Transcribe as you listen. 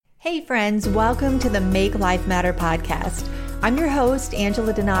Hey friends, welcome to the Make Life Matter podcast. I'm your host,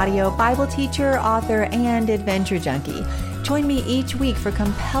 Angela Donadio, Bible teacher, author, and adventure junkie. Join me each week for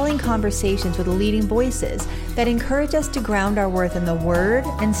compelling conversations with leading voices that encourage us to ground our worth in the Word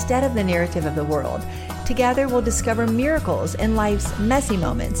instead of the narrative of the world. Together, we'll discover miracles in life's messy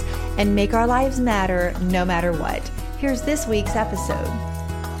moments and make our lives matter no matter what. Here's this week's episode.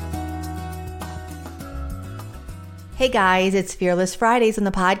 Hey guys, it's Fearless Fridays on the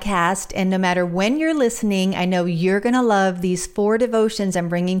podcast, and no matter when you're listening, I know you're going to love these 4 devotions I'm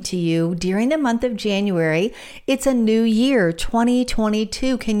bringing to you during the month of January. It's a new year,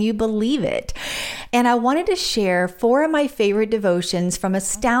 2022. Can you believe it? And I wanted to share 4 of my favorite devotions from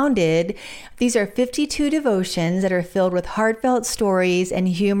Astounded. These are 52 devotions that are filled with heartfelt stories and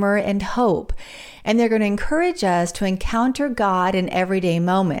humor and hope. And they're going to encourage us to encounter God in everyday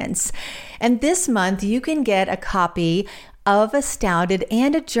moments. And this month, you can get a copy of Astounded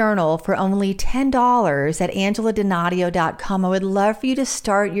and a journal for only $10 at angeladonadio.com. I would love for you to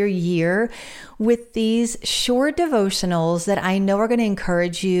start your year with these short devotionals that I know are going to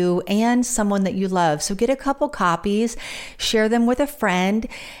encourage you and someone that you love. So get a couple copies, share them with a friend,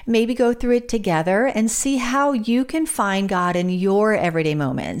 maybe go through it together and see how you can find God in your everyday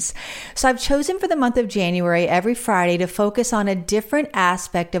moments. So I've chosen for the month of January every Friday to focus on a different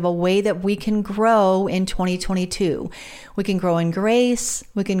aspect of a way that we can grow in 2022. We can grow in grace,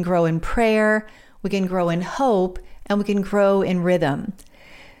 we can grow in prayer, we can grow in hope, and we can grow in rhythm.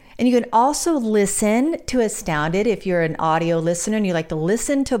 And you can also listen to Astounded if you're an audio listener and you like to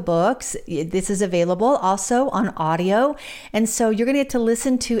listen to books. This is available also on audio. And so you're going to get to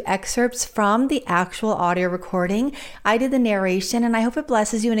listen to excerpts from the actual audio recording. I did the narration, and I hope it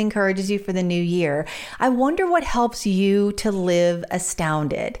blesses you and encourages you for the new year. I wonder what helps you to live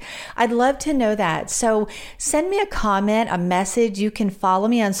astounded. I'd love to know that. So send me a comment, a message. You can follow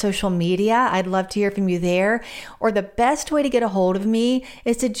me on social media. I'd love to hear from you there. Or the best way to get a hold of me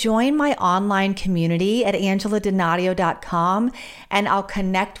is to join my online community at angeladonadio.com, and I'll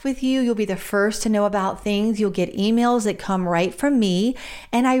connect with you. You'll be the first to know about things. You'll get emails that come right from me,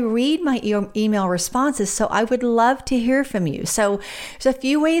 and I read my email responses, so I would love to hear from you. So there's a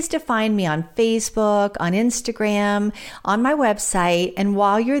few ways to find me on Facebook, on Instagram, on my website, and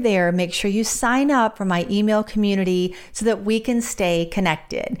while you're there, make sure you sign up for my email community so that we can stay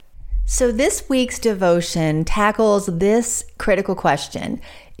connected. So this week's devotion tackles this critical question: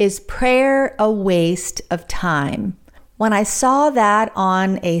 is prayer a waste of time? When I saw that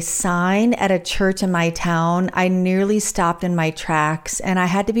on a sign at a church in my town, I nearly stopped in my tracks, and I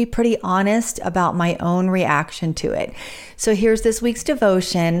had to be pretty honest about my own reaction to it. So here's this week's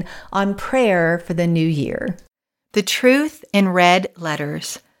devotion on prayer for the new year. The truth in red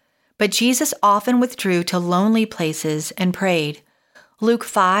letters. But Jesus often withdrew to lonely places and prayed. Luke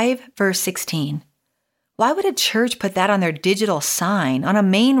 5, verse 16. Why would a church put that on their digital sign, on a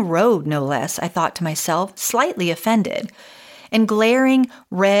main road no less, I thought to myself, slightly offended. In glaring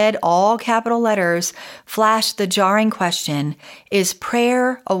red, all capital letters, flashed the jarring question, is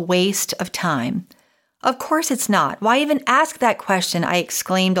prayer a waste of time? Of course it's not. Why even ask that question, I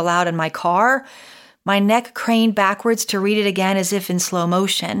exclaimed aloud in my car. My neck craned backwards to read it again as if in slow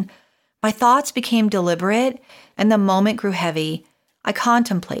motion. My thoughts became deliberate, and the moment grew heavy. I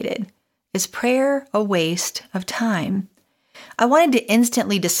contemplated, is prayer a waste of time? I wanted to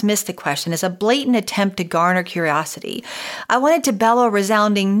instantly dismiss the question as a blatant attempt to garner curiosity. I wanted to bellow a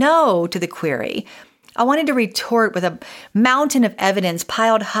resounding no to the query. I wanted to retort with a mountain of evidence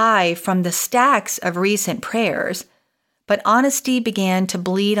piled high from the stacks of recent prayers. But honesty began to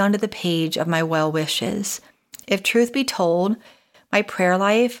bleed onto the page of my well wishes. If truth be told, my prayer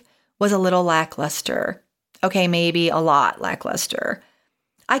life was a little lackluster. Okay, maybe a lot lackluster.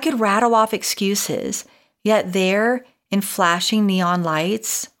 I could rattle off excuses, yet there, in flashing neon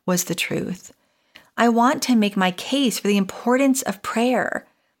lights, was the truth. I want to make my case for the importance of prayer,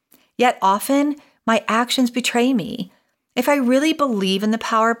 yet often my actions betray me. If I really believe in the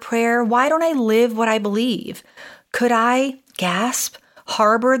power of prayer, why don't I live what I believe? Could I,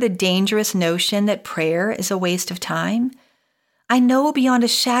 harbor the dangerous notion that prayer is a waste of time? I know beyond a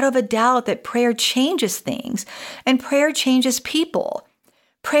shadow of a doubt that prayer changes things, and prayer changes people.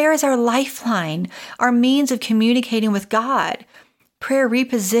 Prayer is our lifeline, our means of communicating with God. Prayer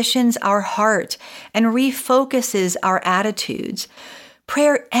repositions our heart and refocuses our attitudes.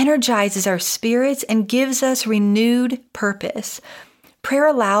 Prayer energizes our spirits and gives us renewed purpose. Prayer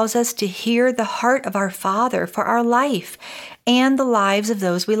allows us to hear the heart of our Father for our life and the lives of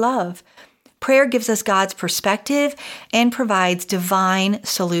those we love. Prayer gives us God's perspective and provides divine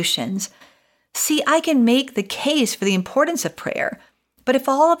solutions. See, I can make the case for the importance of prayer. But if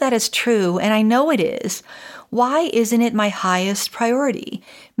all of that is true, and I know it is, why isn't it my highest priority?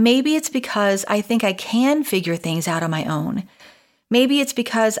 Maybe it's because I think I can figure things out on my own. Maybe it's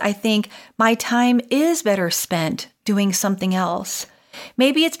because I think my time is better spent doing something else.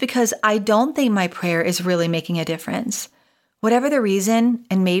 Maybe it's because I don't think my prayer is really making a difference. Whatever the reason,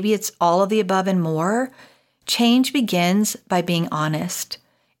 and maybe it's all of the above and more, change begins by being honest.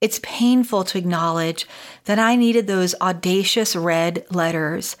 It's painful to acknowledge that I needed those audacious red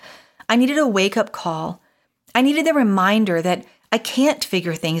letters. I needed a wake-up call. I needed the reminder that I can't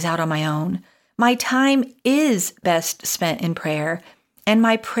figure things out on my own. My time is best spent in prayer, and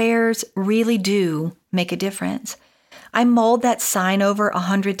my prayers really do make a difference. I mulled that sign over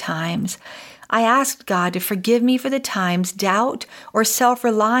 100 times. I asked God to forgive me for the times doubt or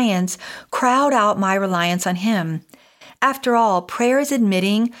self-reliance crowd out my reliance on Him. After all, prayer is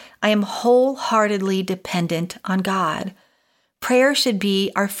admitting I am wholeheartedly dependent on God. Prayer should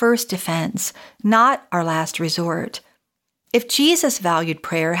be our first defense, not our last resort. If Jesus valued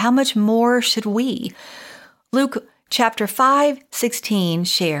prayer, how much more should we? Luke chapter 5:16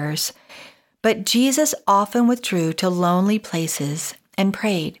 shares, "But Jesus often withdrew to lonely places and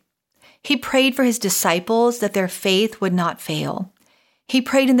prayed." He prayed for his disciples that their faith would not fail. He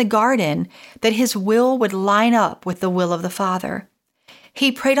prayed in the garden that his will would line up with the will of the Father.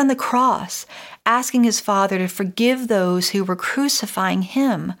 He prayed on the cross, asking his Father to forgive those who were crucifying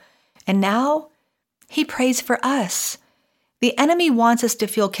him. And now he prays for us. The enemy wants us to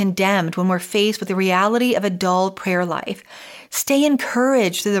feel condemned when we're faced with the reality of a dull prayer life. Stay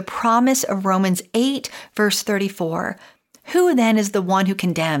encouraged through the promise of Romans 8, verse 34. Who then is the one who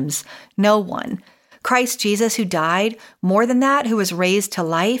condemns? No one. Christ Jesus, who died, more than that, who was raised to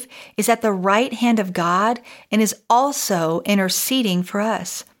life, is at the right hand of God and is also interceding for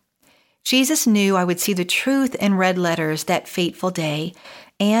us. Jesus knew I would see the truth in red letters that fateful day,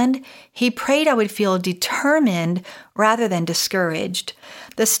 and he prayed I would feel determined rather than discouraged.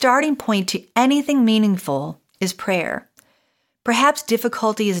 The starting point to anything meaningful is prayer. Perhaps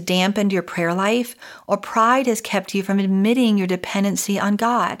difficulty has dampened your prayer life, or pride has kept you from admitting your dependency on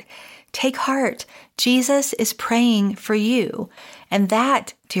God. Take heart. Jesus is praying for you. And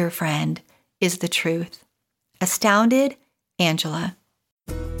that, dear friend, is the truth. Astounded, Angela.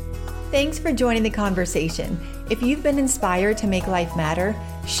 Thanks for joining the conversation. If you've been inspired to make life matter,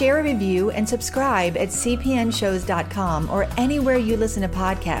 share a review and subscribe at cpnshows.com or anywhere you listen to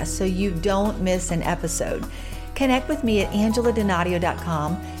podcasts so you don't miss an episode. Connect with me at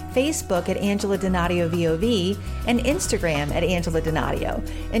angeladonadio.com, Facebook at Angela Donadio VOV, and Instagram at Angela Donadio.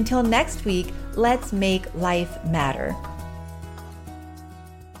 Until next week, let's make life matter.